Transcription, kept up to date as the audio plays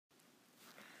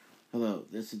Hello,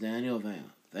 this is Daniel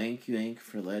Van. Thank you, Anchor,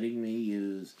 for letting me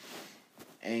use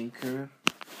Anchor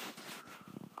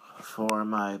for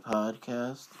my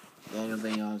podcast. Daniel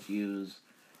Van use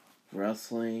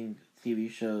wrestling,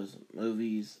 TV shows,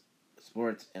 movies,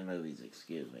 sports, and movies,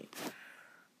 excuse me.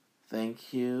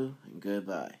 Thank you, and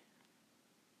goodbye.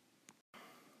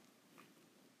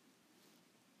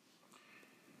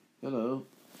 Hello.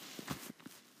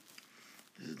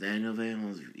 This is Daniel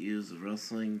Van use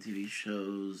wrestling, TV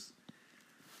shows,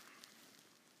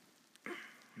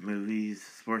 movies,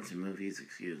 sports and movies,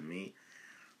 excuse me.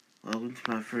 Welcome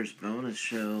to my first bonus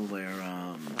show where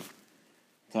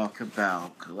talk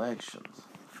about collections.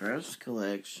 First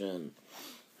collection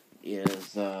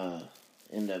is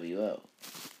NWO.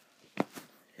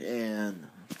 And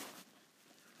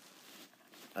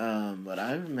but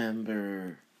I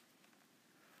remember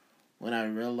when I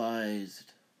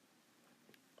realized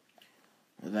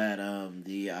that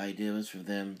the idea was for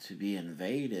them to be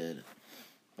invaded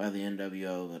by the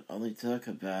NWO. It only took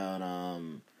about I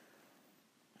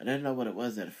didn't know what it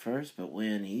was at first, but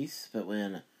when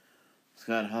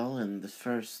Scott Hall in the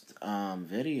first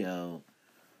video,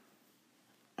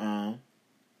 when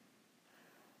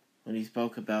he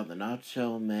spoke about the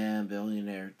Nacho Man,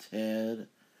 Billionaire Ted,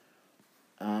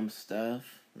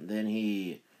 stuff, then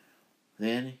he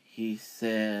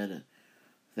said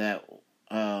that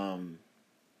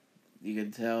you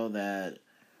can tell that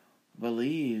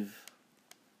believe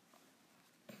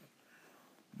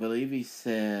he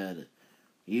said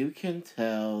you can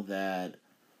tell that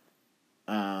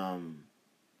trying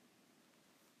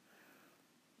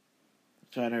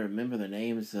to remember the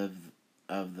names of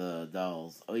the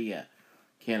dolls. Oh yeah,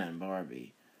 Ken and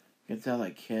Barbie. You can tell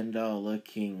that Ken doll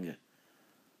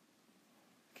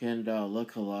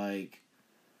look-alike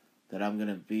that I'm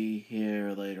gonna be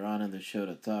here later on in the show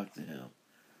to talk to him.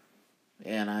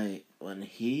 And when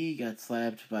he got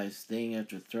slapped by Sting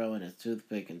after throwing his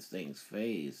toothpick in Sting's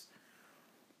face,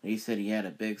 he said he had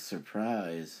a big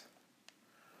surprise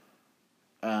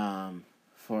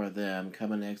for them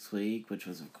coming next week, which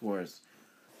was, of course,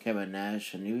 Kevin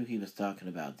Nash. I knew he was talking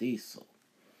about Diesel.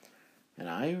 And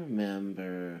I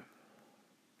remember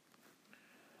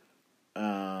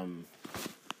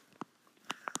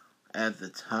at the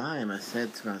time I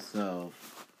said to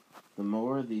myself, the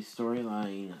more the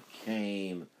storyline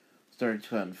started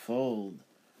to unfold,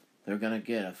 they're gonna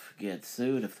get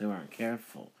sued if they weren't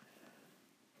careful.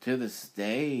 To this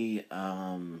day,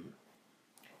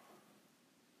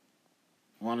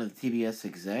 one of the TBS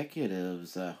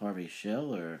executives, Harvey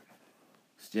Schiller,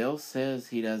 still says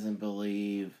he doesn't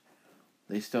believe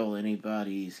they stole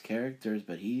anybody's characters,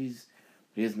 but he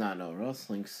does not know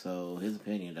wrestling, so his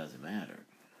opinion doesn't matter.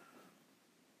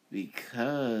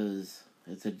 Because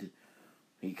it's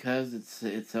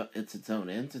its own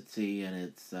entity, and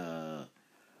it's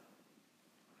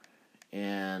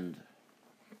and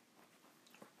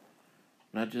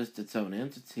not just its own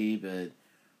entity, but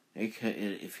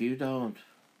if you don't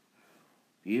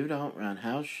run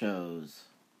house shows,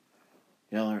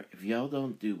 if y'all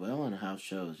don't do well in house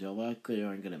shows, y'all likely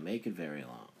aren't going to make it very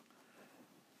long.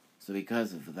 So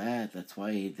because of that, that's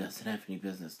why he doesn't have any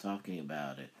business talking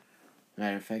about it.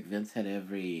 Matter of fact, Vince had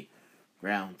every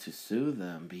ground to sue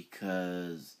them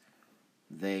because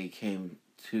they came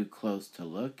too close to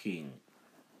looking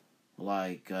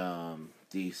like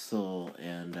Diesel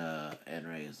and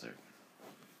Razor.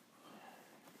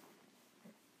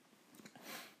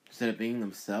 Instead of being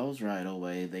themselves right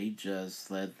away, they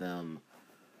just let them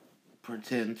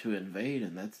pretend to invade,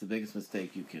 and that's the biggest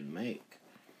mistake you can make.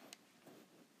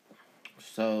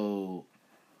 So,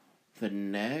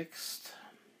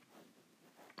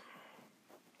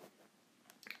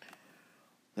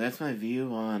 that's my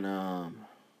view on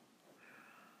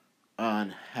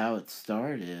how it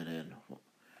started and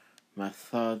my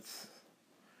thoughts.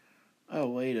 Oh,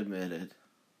 wait a minute.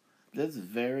 That's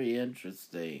very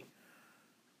interesting.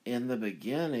 In the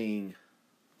beginning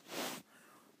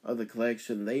of the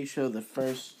collection, they show the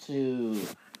first two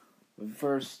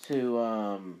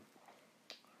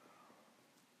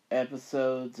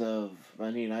episodes of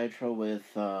Monday Nitro with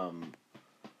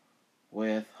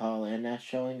Hall and Nash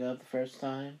showing up the first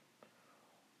time.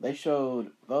 They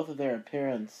showed both of their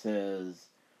appearances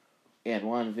in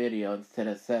one video instead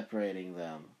of separating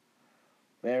them.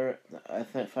 I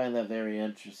find that very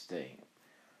interesting.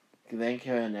 Then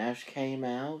Kevin Nash came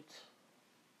out,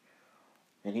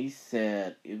 and he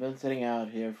said, "You've been sitting out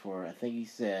here for," I think he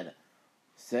said,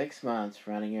 6 months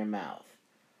running your mouth.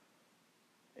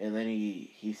 And then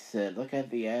he said, "Look at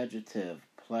the adjective,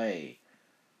 play.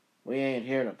 We ain't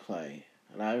here to play."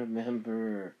 And I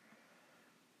remember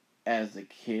as a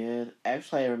kid,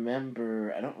 actually, I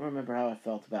don't remember how I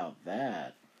felt about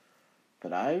that,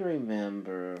 but I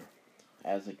remember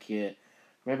as a kid,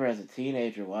 remember as a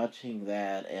teenager watching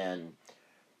that, and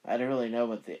I didn't really know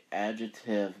what the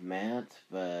adjective meant,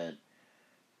 but,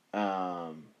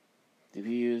 if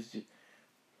you used,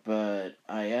 but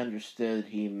I understood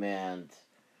he meant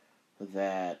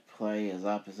that play is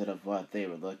opposite of what they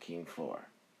were looking for.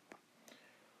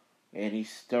 And he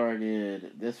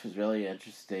started, this was really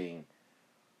interesting.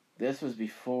 This was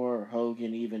before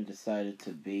Hogan even decided to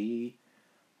be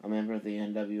a member of the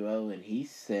NWO, and he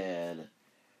said,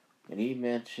 and he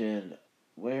mentioned,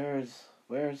 where's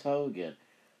Hogan?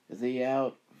 Is he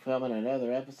out filming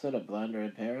another episode of Blunder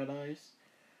in Paradise?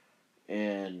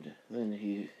 And then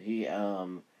he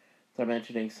started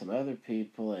mentioning some other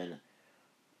people, and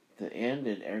the end,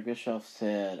 and Eric Bischoff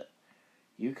said,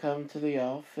 you come to the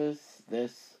office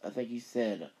this, I think he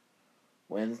said,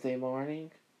 Wednesday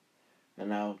morning,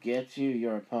 and I'll get you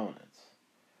your opponents.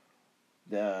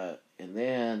 And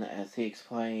then, as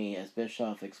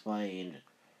Bischoff explained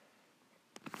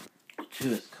to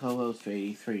his co-host for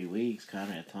 83 Weeks,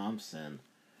 Conrad Thompson,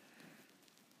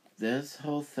 this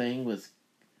whole thing was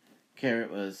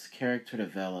character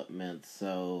development,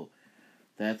 so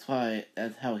that's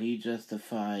how he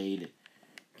justified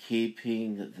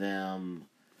keeping them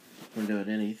from doing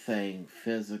anything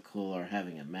physical or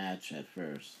having a match at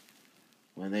first,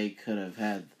 when they could have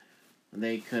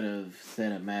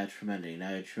set a match for Monday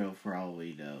Nitro for all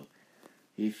we know.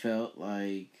 He felt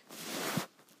like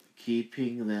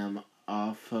keeping them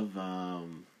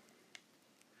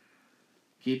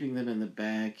keeping them in the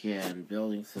back and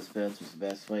building suspense was the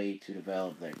best way to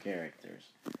develop their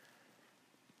characters.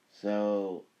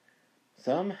 So,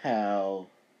 somehow,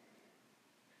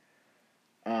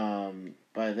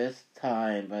 by the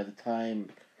time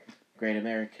Great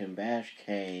American Bash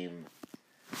came,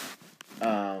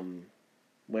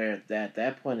 where at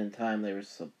that point in time they were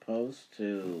supposed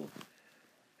to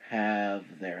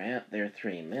have their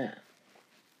 3 men,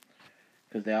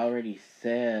 because they already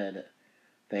said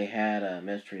they had a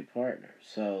mystery partner,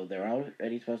 so they're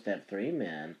already supposed to have 3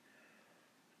 men,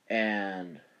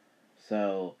 and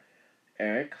so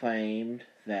Eric claimed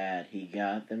that he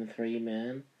got them 3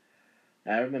 men.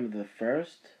 I remember the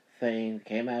first thing that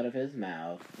came out of his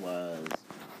mouth was,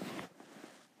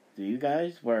 do you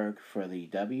guys work for the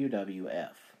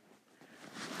WWF?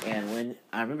 And when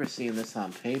I remember seeing this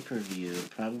on pay-per-view,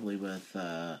 probably with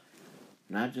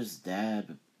not just Dad,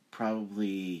 but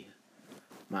probably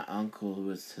my uncle, who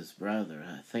was his brother.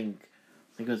 I think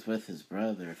it was with his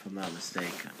brother, if I'm not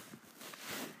mistaken.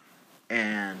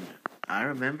 And I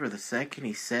remember the second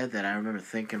he said that, I remember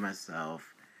thinking to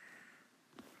myself,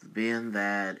 being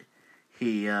that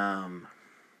he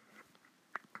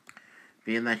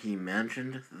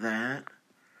mentioned that,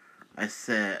 I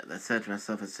said to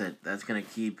myself, that's going to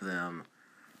keep them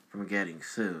from getting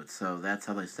sued. So that's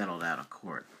how they settled out of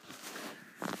court.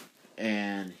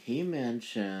 And he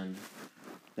mentioned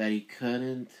that he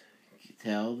couldn't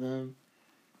tell them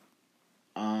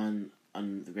on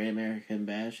the Great American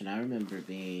Bash, and I remember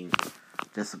being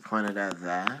disappointed at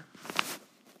that.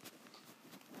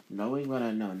 Knowing what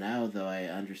I know now, though, I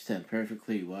understand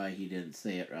perfectly why he didn't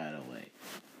say it right away.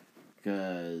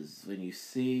 Because when you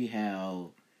see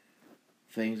how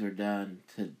things are done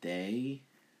today,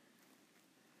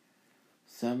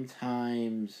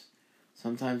 sometimes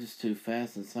it's too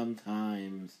fast, and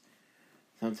sometimes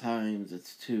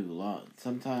it's too long.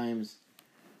 Sometimes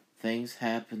things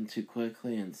happen too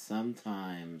quickly, and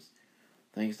sometimes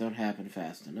things don't happen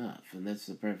fast enough. And that's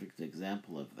a perfect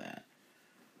example of that.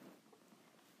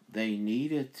 They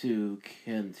needed to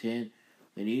They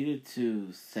needed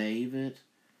to save it,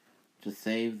 to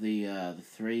save the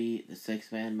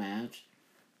 6-man match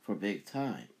for big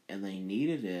time, and they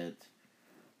needed it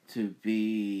to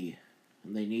be.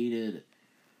 They needed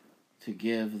to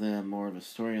give them more of a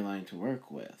storyline to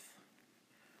work with.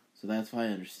 So that's why I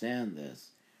understand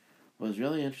this. What was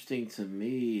really interesting to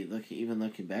me,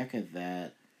 looking back at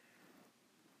that,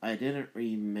 I didn't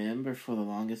remember for the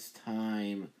longest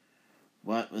time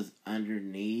what was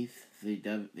underneath the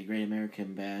Great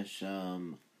American Bash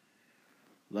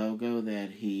logo that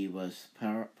he was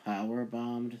power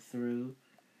bombed through.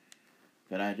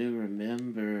 But I do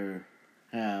remember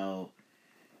how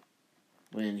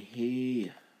when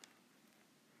he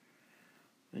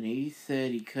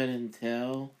said he couldn't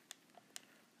tell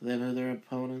them who their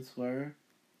opponents were,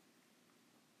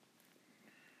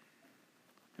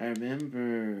 I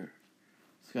remember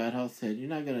Scott Hall said, "You're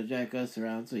not going to jack us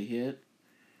around," so he hit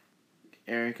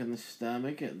Eric in the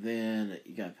stomach, and then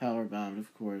he got power bombed,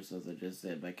 of course, as I just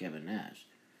said, by Kevin Nash.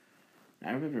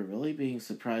 I remember really being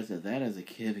surprised at that as a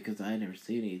kid because I had never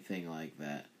seen anything like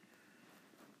that.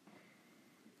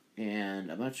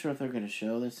 And I'm not sure if they're going to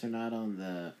show this or not on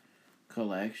the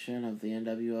collection of the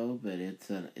NWO, but it's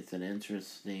an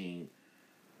interesting.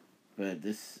 But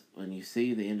this, when you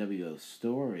see the NWO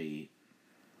story,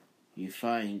 you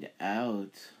find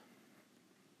out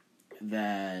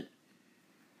that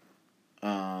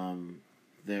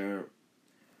they're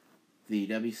the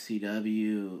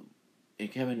WCW, in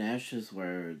Kevin Nash's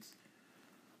words,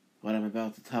 what I'm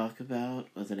about to talk about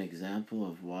was an example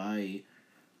of why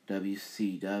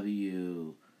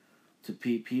WCW, to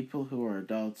people who are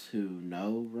adults who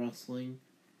know wrestling,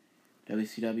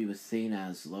 WCW was seen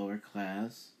as lower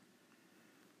class,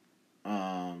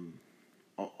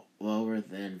 lower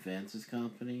than Vince's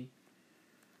company.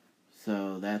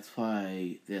 So that's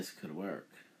why this could work.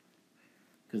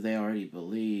 Because they already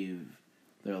believe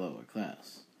they're lower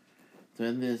class.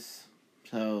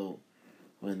 So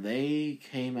when they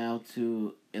came out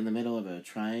to, in the middle of a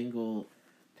triangle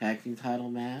tag team title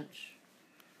match,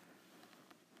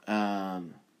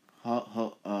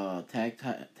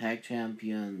 tag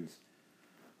champions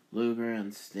Luger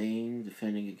and Sting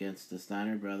defending against the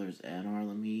Steiner Brothers and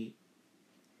Harlem Heat.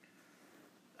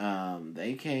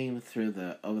 They came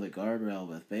over the guardrail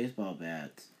with baseball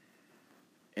bats,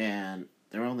 and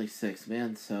there were only 6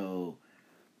 men, so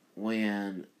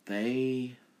when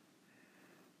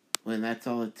that's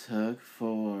all it took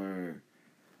for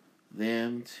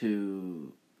them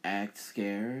to act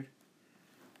scared,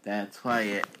 that's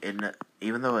why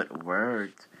even though it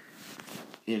worked,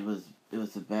 it was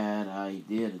a bad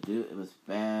idea to do. It was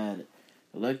bad.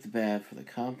 It looked bad for the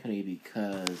company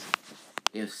because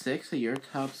if 6 of your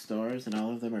top stars and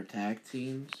all of them are tag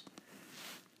teams,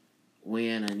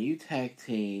 when a new tag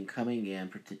team coming in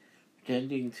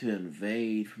pretending to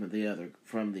invade from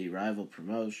the rival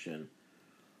promotion,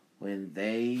 when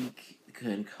they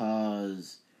can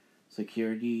cause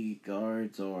security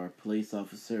guards or police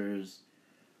officers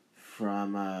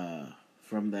from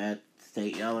that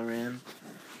state y'all are in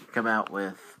come out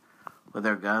with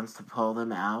their guns to pull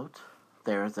them out,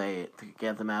 to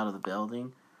get them out of the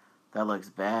building, that looks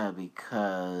bad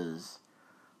because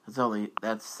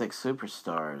that's 6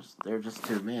 superstars. They're just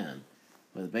 2 men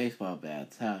with baseball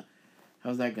bats.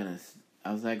 How's that gonna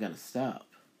stop?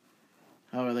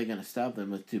 How are they gonna stop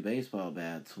them with 2 baseball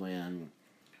bats when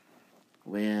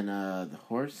the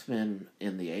Horsemen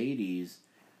in the 80s,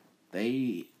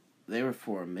 they were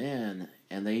 4 men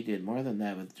and they did more than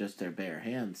that with just their bare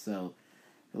hands, so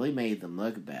it really made them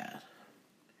look bad.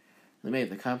 They made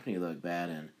the company look bad,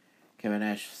 and Kevin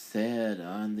Nash said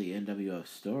on the NWO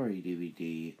Story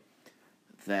DVD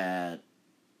that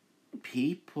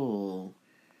people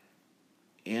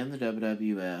in the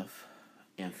WWF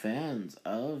and fans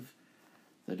of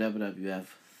the WWF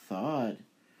thought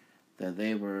that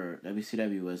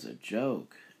WCW was a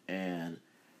joke, and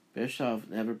Bischoff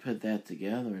never put that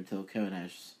together until Kevin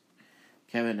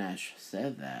Nash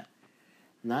said that.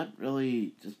 It's not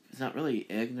really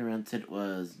ignorance. It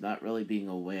was not really being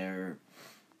aware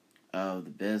of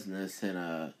the business in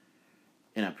a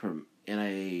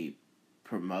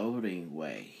promoting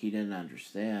way. He didn't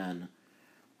understand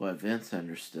what Vince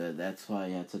understood. That's why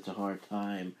he had such a hard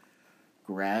time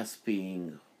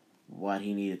grasping what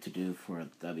he needed to do for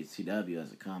WCW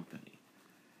as a company.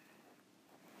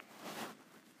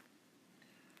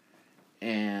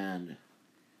 And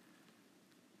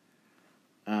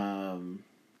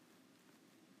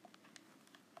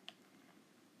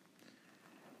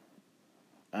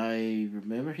I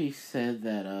remember he said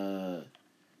that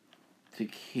to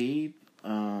keep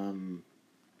to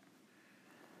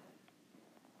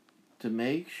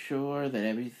make sure that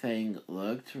everything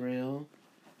looked real,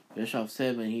 Bischoff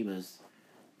said when he was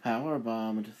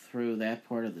powerbombed through that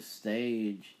part of the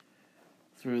stage,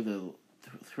 through the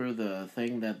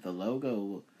thing that the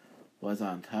logo was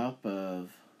on top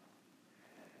of,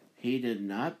 they did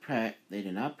not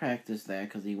practice that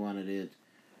because he wanted it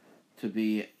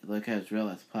to look as real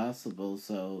as possible.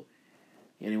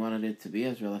 And he wanted it to be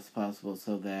as real as possible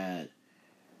so that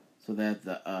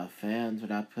the fans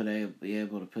would not be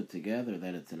able to put together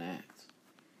that it's an act.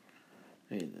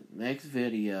 Okay, the next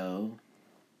video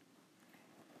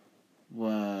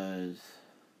was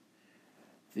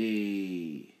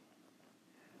the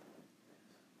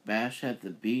Bash at the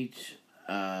Beach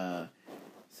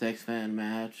 6-man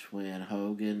match when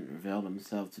Hogan revealed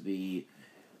himself to be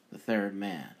the 3rd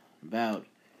man. About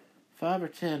 5 or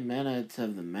 10 minutes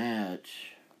of the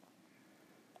match,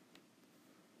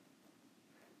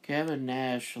 Kevin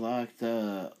Nash locked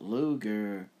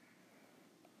Luger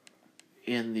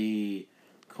in the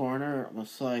corner,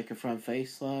 almost like a front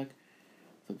face lock,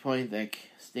 the point that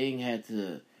Sting had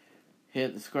to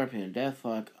hit the Scorpion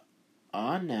Deathlock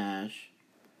on Nash,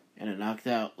 and it knocked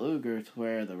out Luger to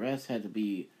where the rest had to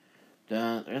be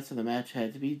done. The rest of the match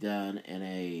had to be done in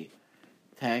a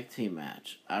tag team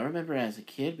match. I remember as a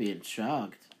kid being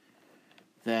shocked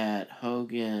that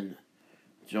Hogan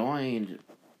joined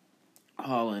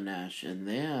Hall and Nash, and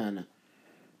then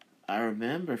I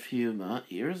remember a few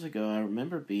years ago, I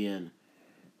remember being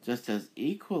just as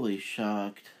equally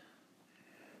shocked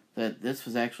that this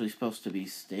was actually supposed to be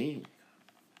Sting,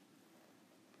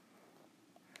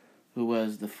 who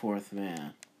was the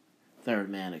third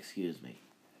man, excuse me.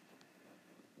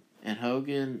 And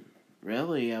Hogan,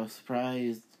 really, I was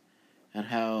surprised at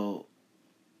how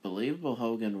believable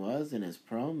Hogan was in his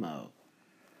promo.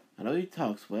 I know he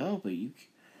talks well, but you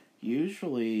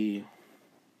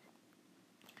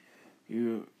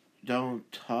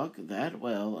don't talk that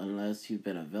well unless you've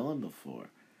been a villain before.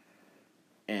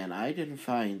 And I didn't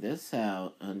find this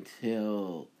out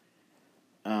until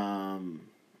I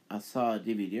saw a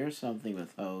DVD or something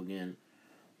with Hogan,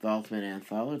 the Ultimate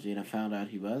Anthology, and I found out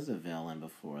he was a villain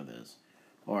before this,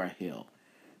 or a heel.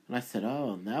 And I said,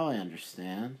 oh, now I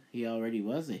understand. He already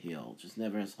was a heel, just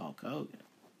never as Hulk Hogan.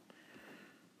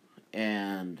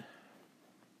 And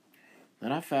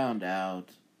then I found out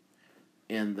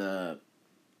in the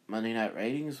Monday Night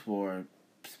Ratings War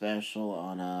special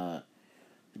on the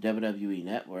WWE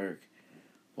Network,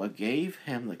 what gave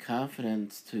him the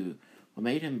confidence what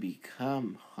made him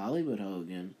become Hollywood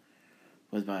Hogan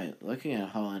was by looking at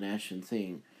Hall and Nash and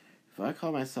saying, if I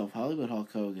call myself Hollywood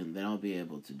Hulk Hogan, then I'll be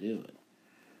able to do it.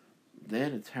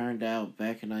 Then it turned out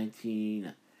back in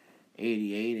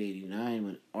 1988,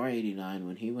 89,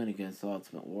 when he went against the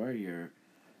Ultimate Warrior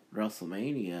at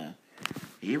WrestleMania,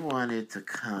 he wanted to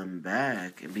come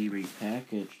back and be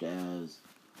repackaged as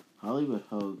Hollywood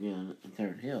Hogan and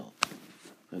turn heel.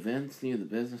 But Vince knew the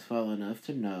business well enough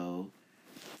to know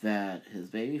that his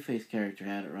babyface character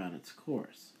hadn't run its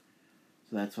course.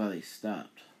 So that's why they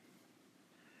stopped.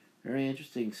 Very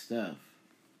interesting stuff.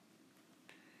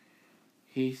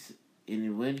 I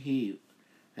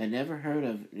never heard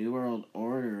of New World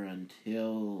Order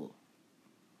until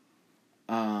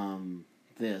they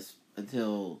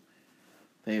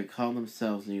would call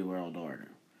themselves New World Order.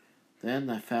 Then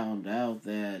I found out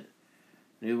that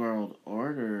New World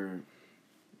Order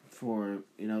for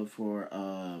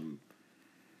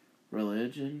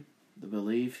religion, the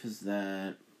belief is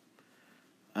that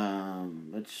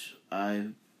which I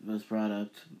was brought up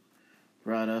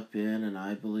in, and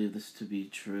I believe this to be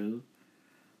true.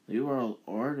 The New World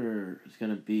Order is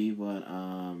going to be what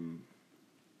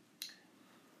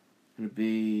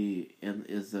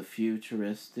is a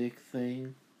futuristic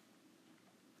thing,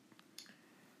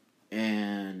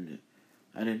 and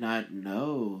I did not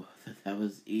know that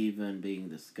was even being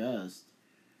discussed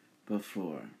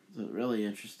before. So really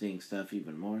interesting stuff,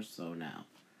 even more so now.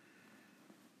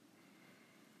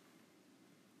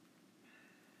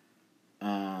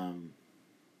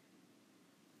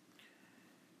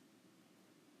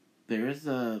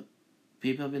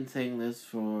 People have been saying this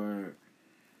for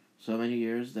so many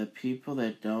years that people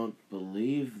that don't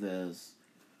believe this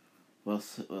will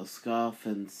scoff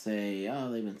and say,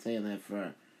 oh, they've been saying that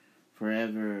for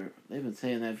forever. They've been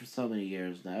saying that for so many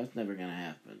years now. It's never going to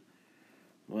happen.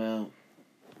 Well,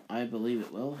 I believe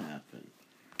it will happen.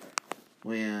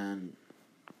 When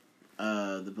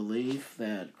the belief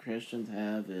that Christians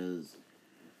have is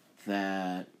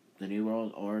that the New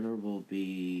World Order will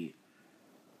be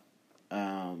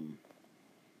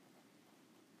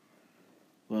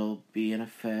in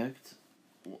effect,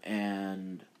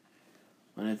 and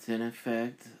when it's in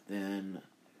effect, then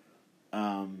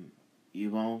you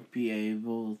won't be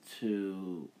able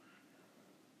to.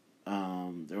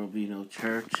 There will be no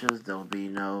churches. There will be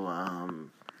no.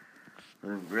 We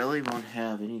really won't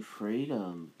have any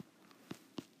freedom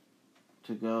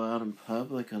to go out in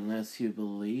public unless you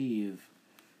believe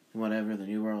in whatever the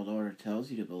New World Order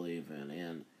tells you to believe in,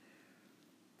 and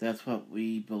that's what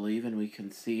we believe in. We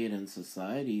can see it in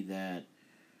society that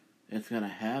it's going to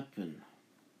happen.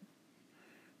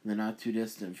 In the not too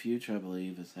distant future, I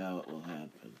believe, is how it will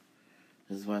happen.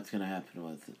 This is what's going to happen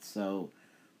with it. So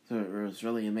it was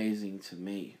really amazing to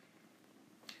me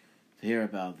to hear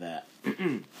about that.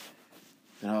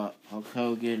 Hulk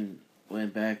Hogan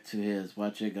went back to his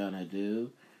 "What You Gonna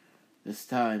Do." This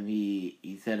time he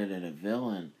said it in a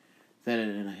villain, said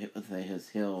it with his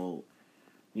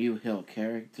new heel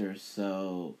character,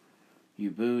 so you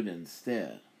booed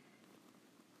instead.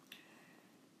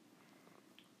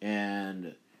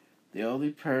 And the only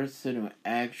person who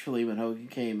actually, when Hogan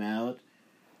came out,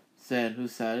 said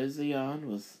whose side is he on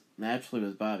was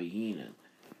Bobby Heenan.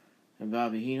 And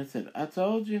Bobby Heenan said, I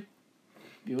told you.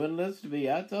 You wouldn't listen to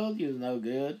me. I told you it was no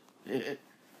good.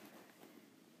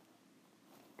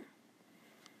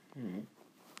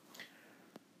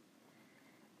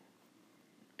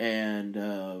 And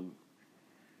the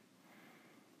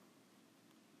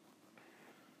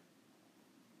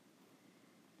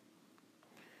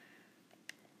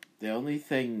only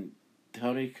thing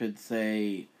Tony could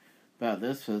say about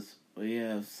this was, we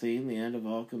have seen the end of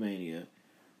Hulkamania.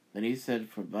 Then he said,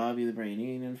 for Bobby the Brain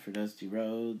Heenan, for Dusty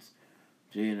Rhodes,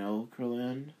 Gene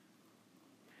Okerlund,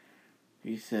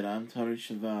 he said, I'm Tony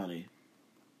Schiavone.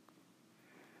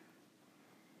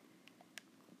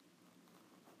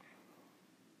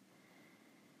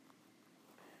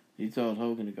 He told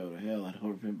Hogan to go to hell. I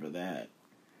don't remember that.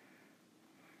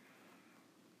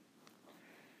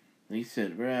 And he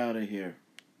said, we're out of here.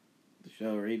 The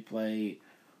show replay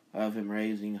of him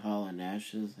raising Hall and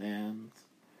Nash's hands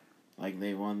like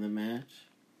they won the match.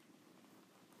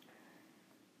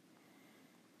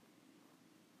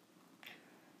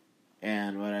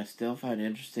 And what I still find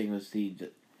interesting was he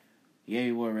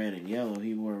wore red and yellow.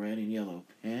 He wore red and yellow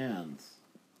pants.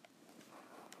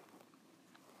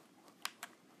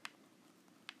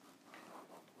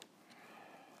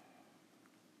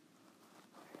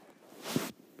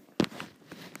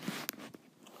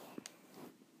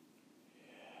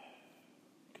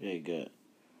 Okay, good.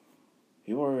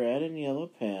 He wore red and yellow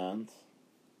pants.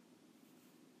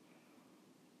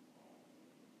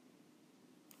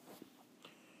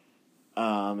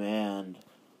 And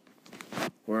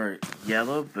wore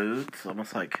yellow boots,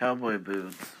 almost like cowboy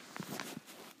boots.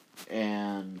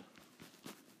 And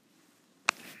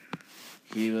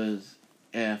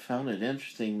I found it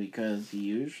interesting because he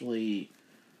usually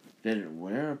didn't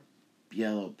wear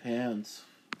yellow pants,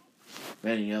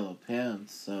 red and yellow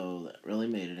pants, so that really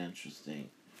made it interesting.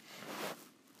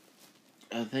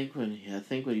 I think when he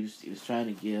was trying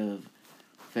to give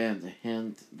fans a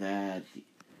hint that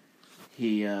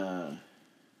he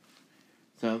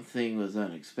something was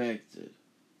unexpected.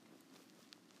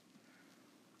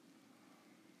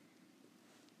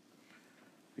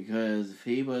 Because if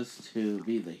he was to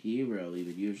be the hero, he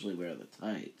would usually wear the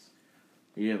tights.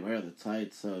 He didn't wear the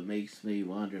tights, so it makes me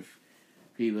wonder if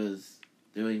he was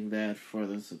doing that for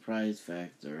the surprise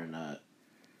factor or not.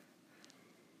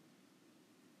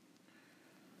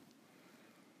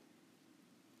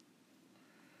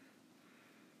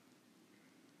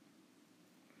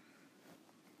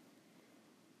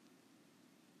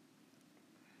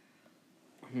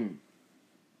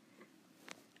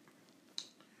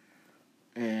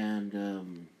 And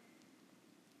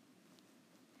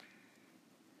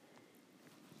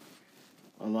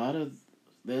a lot of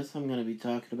this I'm going to be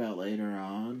talking about later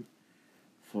on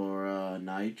for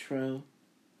Nitro.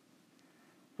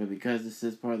 But because this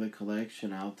is part of the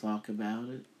collection, I'll talk about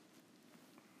it.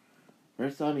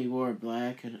 First time he wore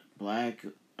black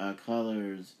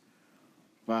colors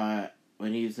when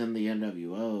he was in the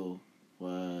NWO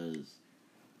was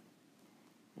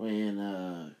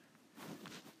when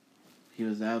he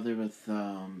was out there with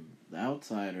the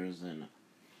Outsiders and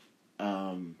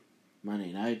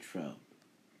Monday Nitro.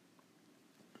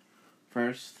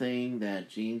 First thing that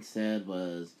Gene said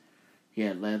was he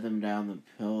had led them down the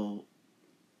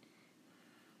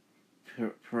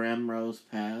Primrose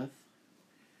path,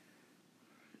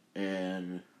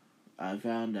 and I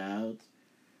found out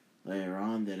later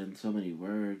on that in so many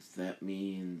words that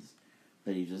means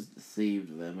that he just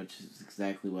deceived them, which is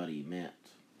exactly what he meant.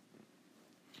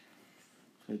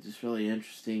 So it's just really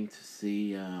interesting to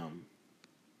see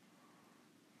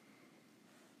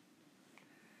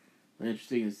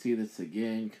this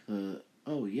again, cause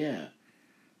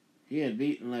he had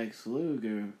beaten Lex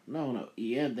Luger.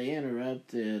 They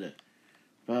interrupted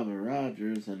Bubba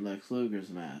Rogers and Lex Luger's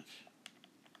match.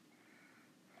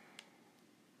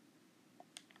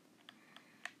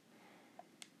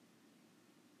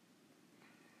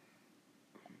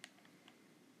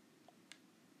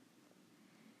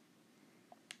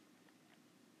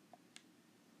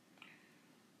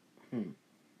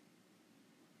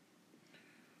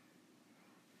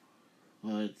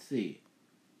 Well, let's see.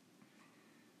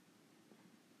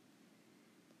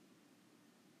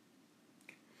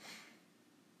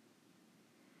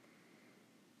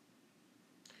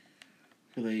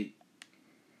 So they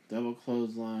double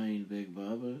clothesline Big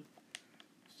Bubba.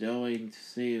 Still waiting to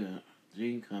see when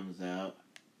Gene comes out.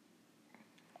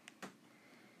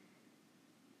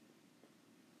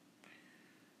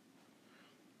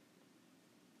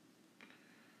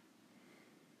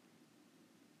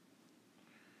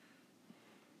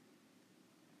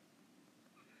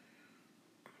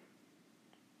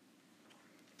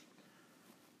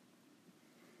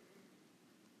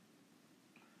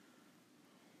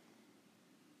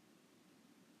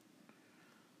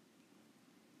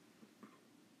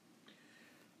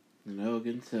 And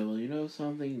Hogan said, well, you know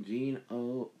something, Gene?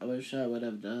 Oh, I wish I would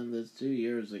have done this 2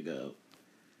 years ago.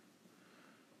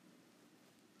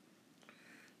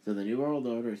 So the New World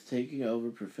Order is taking over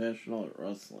professional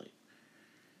wrestling.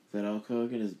 That Hulk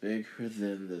Hogan is bigger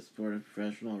than the sport of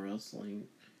professional wrestling.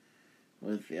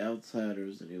 With the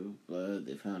Outsiders, the New Blood,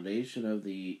 the foundation of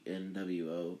the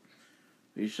NWO,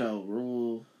 we shall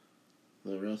rule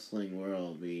the wrestling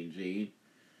world, Mean Gene.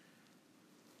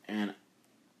 And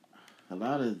a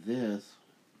lot of this,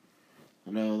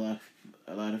 I know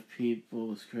a lot of people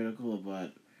was critical of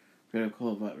what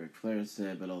Ric Flair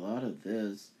said, but a lot of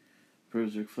this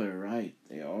proves Ric Flair right.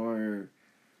 They were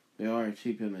a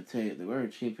cheap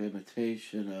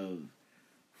imitation of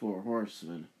Four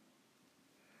Horsemen.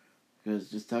 Because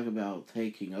just talk about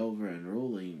taking over and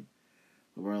ruling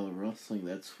the world of wrestling.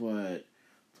 That's what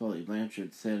Tully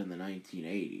Blanchard said in the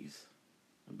 1980s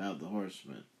about the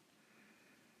Horsemen.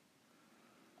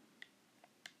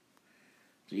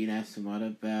 Gene asked him, what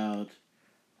about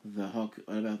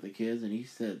the kids? And he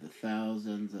said about the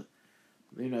thousands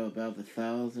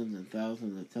and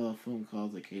thousands of telephone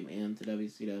calls that came into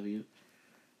WCW.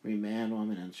 Every man,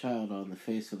 woman, and child on the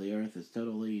face of the earth is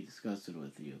totally disgusted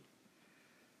with you.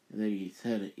 And then he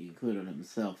said he included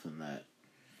himself in that.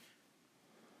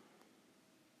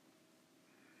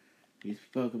 He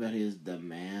spoke about his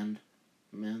demandments.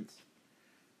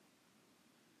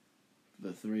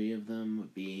 The three of them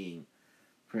being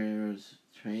prayers,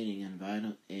 training,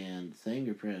 and saying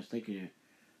your prayers,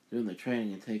 doing the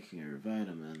training and taking your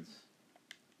vitamins.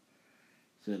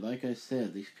 So, like I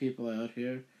said, these people out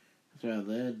here, after I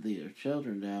led their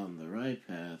children down the right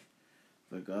path,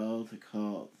 the goal to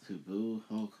boo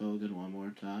Hulk Hogan one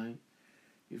more time,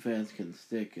 you fans can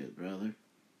stick it, brother.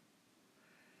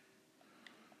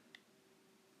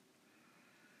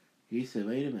 He said,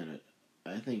 wait a minute,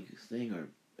 I think Sting or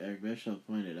Eric Bischoff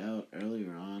pointed out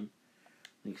earlier on,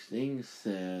 I think Sting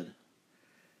said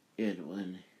it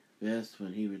when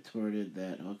he retorted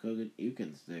that Hulk Hogan, you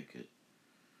can stick it.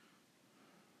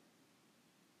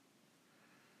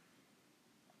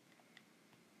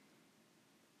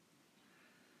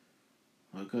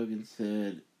 Hulk Hogan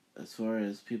said, as far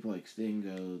as people like Sting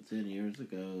go, 10 years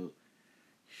ago,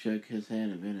 he shook his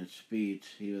hand in vintage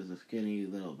speech. He was a skinny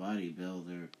little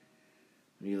bodybuilder.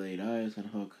 When he laid eyes on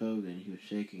Hulk Hogan, he was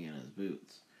shaking in his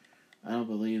boots. I don't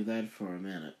believe that for a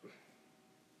minute.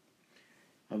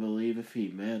 I believe if he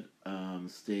met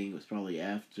Sting, it was probably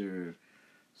after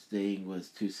Sting was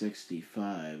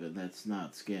 265, and that's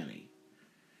not skinny.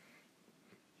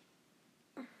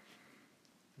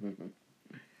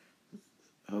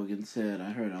 Hogan said, I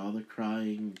heard all the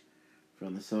crying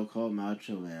from the so-called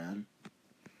Macho Man.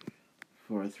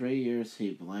 For 3 years,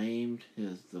 he blamed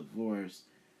his divorce,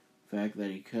 the fact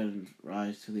that he couldn't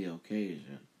rise to the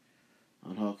occasion,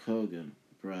 on Hulk Hogan,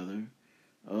 brother,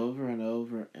 over and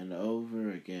over and over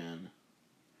again.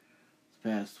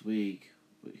 This past week,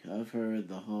 I've heard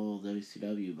the whole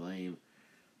WCW blame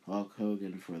Hulk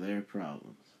Hogan for their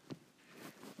problems.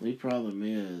 The only problem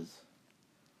is,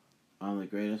 I'm the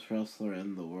greatest wrestler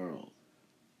in the world.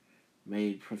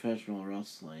 Made professional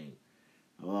wrestling.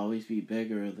 I will always be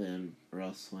bigger than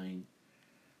wrestling.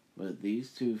 But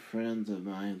these two friends of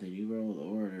mine, the New World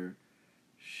Order,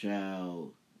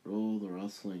 shall rule the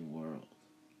wrestling world.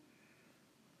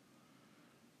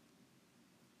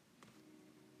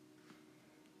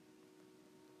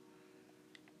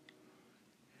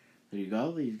 So you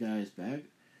call these guys back?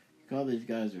 You call these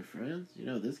guys your friends? You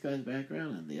know this guy's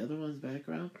background and the other one's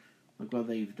background? Look what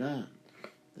they've done.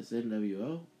 This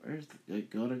NWO, where's it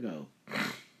gonna go?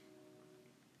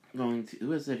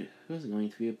 Who is going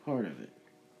to be a part of it?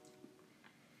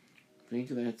 I think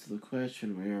that's the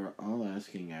question we are all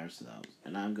asking ourselves,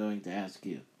 and I'm going to ask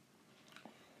you.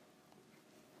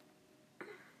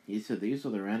 He said, these are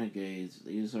the renegades.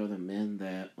 These are the men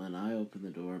that, when I open the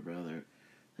door, brother,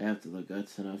 they have the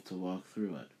guts enough to walk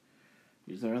through it.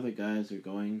 These are the guys who are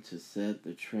going to set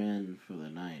the trend for the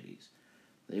 90s.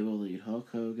 They will lead Hulk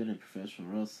Hogan and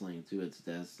professional wrestling to its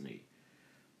destiny.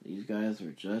 These guys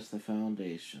are just the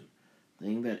foundation. The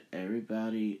thing that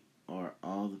everybody or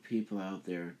all the people out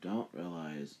there don't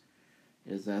realize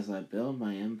is as I build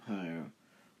my empire,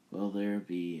 will there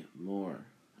be more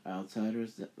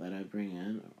outsiders that I bring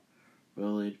in?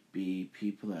 Will it be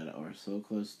people that are so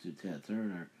close to Ted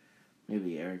Turner,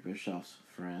 maybe Eric Bischoff's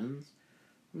friends?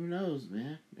 Who knows,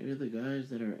 man? Maybe the guys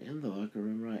that are in the locker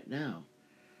room right now.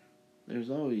 There's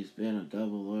always been a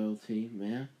double loyalty,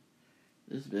 man.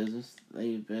 This business,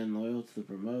 they've been loyal to the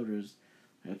promoters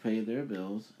that pay their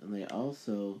bills, and they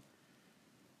also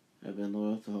have been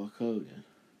loyal to Hulk Hogan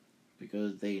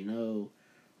because they know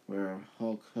where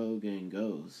Hulk Hogan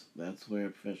goes. That's where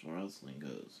professional wrestling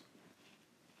goes.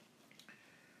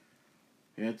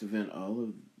 You have to vent all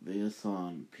of this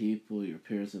on people, your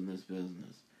peers in this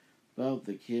business. About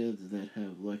the kids that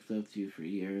have looked up to you for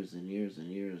years and years and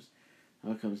years.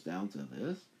 Now it comes down to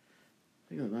this.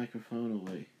 Take the microphone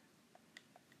away.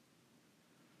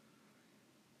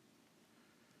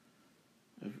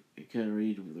 I can't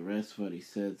read the rest of what he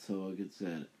said, so I'll get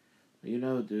said. You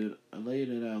know, dude, I laid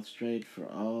it out straight for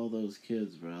all those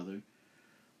kids, brother.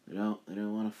 They don't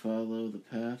want to follow the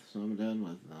path, so I'm done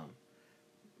with them.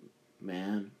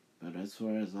 Man, but as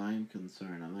far as I'm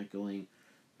concerned, I'm not going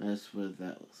to mess with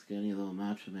that skinny little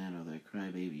macho man or that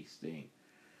crybaby Sting.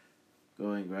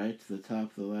 Going right to the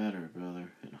top of the ladder,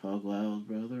 brother. And Hog Wild,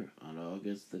 brother, on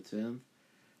August the 10th,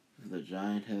 if the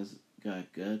Giant has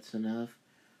got guts enough,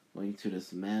 going to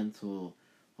dismantle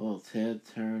old Ted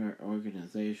Turner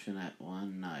organization at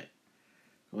one night.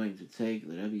 Going to take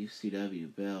the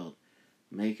WCW belt,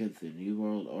 make it the New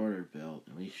World Order belt,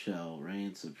 and we shall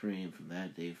reign supreme from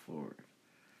that day forward.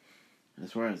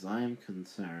 As far as I'm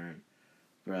concerned,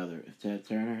 brother, if Ted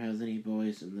Turner has any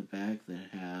boys in the back that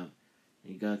have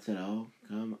any guts at all,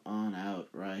 come on out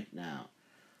right now.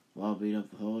 I'll beat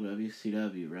up the whole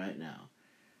WCW right now.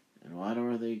 And what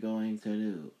are they going to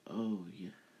do? Oh, yeah.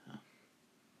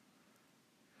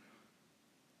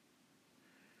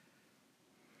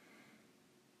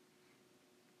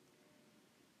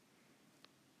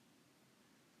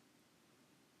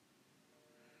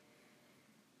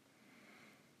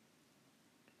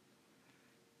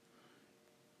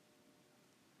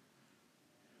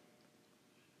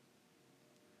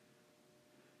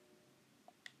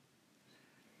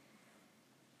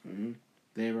 Mm-hmm.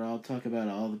 They were all talking about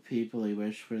all the people they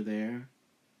wish were there.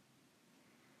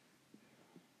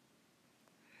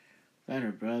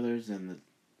 Steiner Brothers and the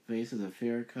Faces of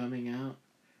Fear coming out.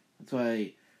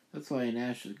 That's why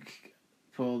Nash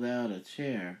pulled out a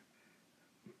chair.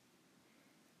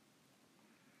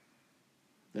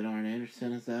 That Arn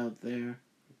Anderson is out there.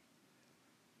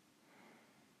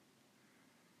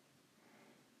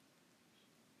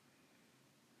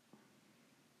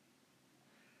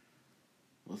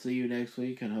 We'll see you next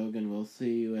week, and Hogan, we'll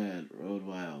see you at Road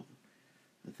Wild.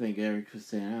 I think Eric was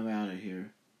saying, I'm out of here.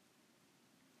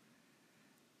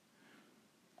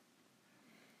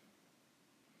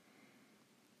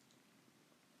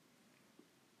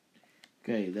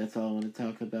 Okay, that's all I want to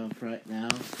talk about for right now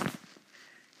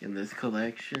in this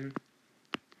collection.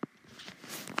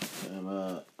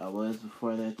 I was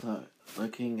before that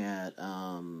looking at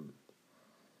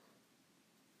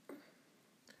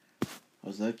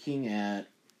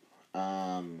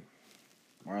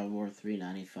World War III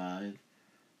 95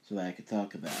 so that I could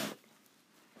talk about it.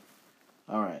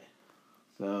 Alright,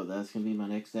 so that's going to be my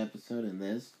next episode, and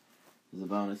this is a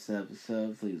bonus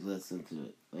episode. Please listen to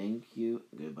it. Thank you.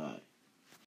 Goodbye.